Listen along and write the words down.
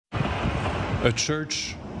a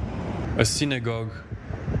church, a synagogue,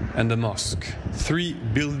 and a mosque. 3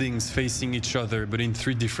 buildings facing each other, but in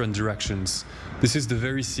 3 different directions. This is the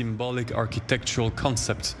very symbolic architectural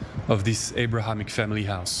concept of this Abrahamic family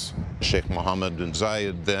house. Sheikh Mohammed bin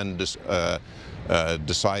Zayed then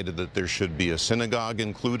decided that there should be a synagogue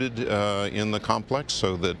included in the complex,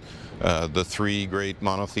 so that the 3 great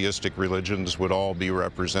monotheistic religions would all be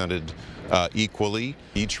represented equally.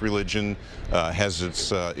 Each religion has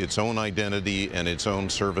its own identity and its own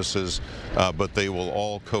services, but they will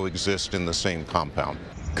all coexist in the same compound.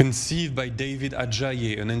 Conceived by David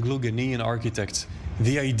Adjaye, an Anglo-Ghanaian architect,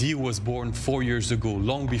 the idea was born 4 years ago,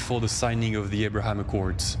 long before the signing of the Abraham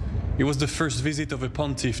Accords. It was the first visit of a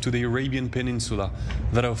pontiff to the Arabian Peninsula,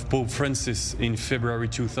 that of Pope Francis in February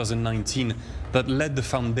 2019, that led the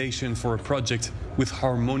foundation for a project with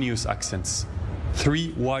harmonious accents.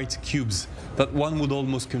 3 white cubes that one would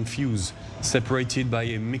almost confuse, separated by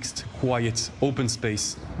a mixed, quiet, open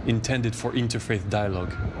space intended for interfaith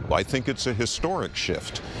dialogue. I think it's a historic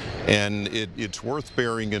shift, and it's worth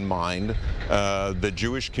bearing in mind that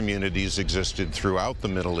Jewish communities existed throughout the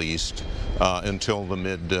Middle East until the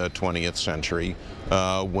mid-20th century,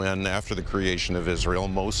 when, after the creation of Israel,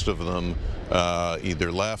 most of them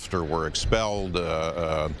either left or were expelled,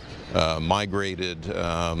 migrated,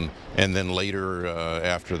 and then later,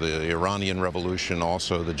 after the Iranian Revolution,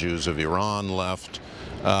 also the Jews of Iran left.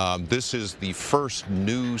 This is the first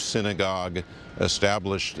new synagogue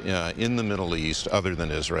established in the Middle East, other than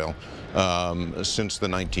Israel, since the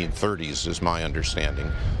 1930s, is my understanding.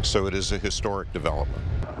 So it is a historic development.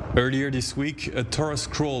 Earlier this week, a Torah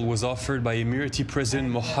scroll was offered by Emirati President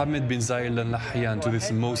Mohammed bin Zayed Al Nahyan to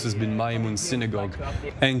this Moses bin Maimoun synagogue,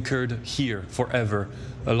 anchored here forever,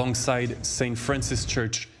 alongside St. Francis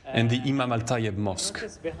Church and the Imam Al-Tayeb Mosque.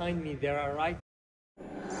 Behind me, there are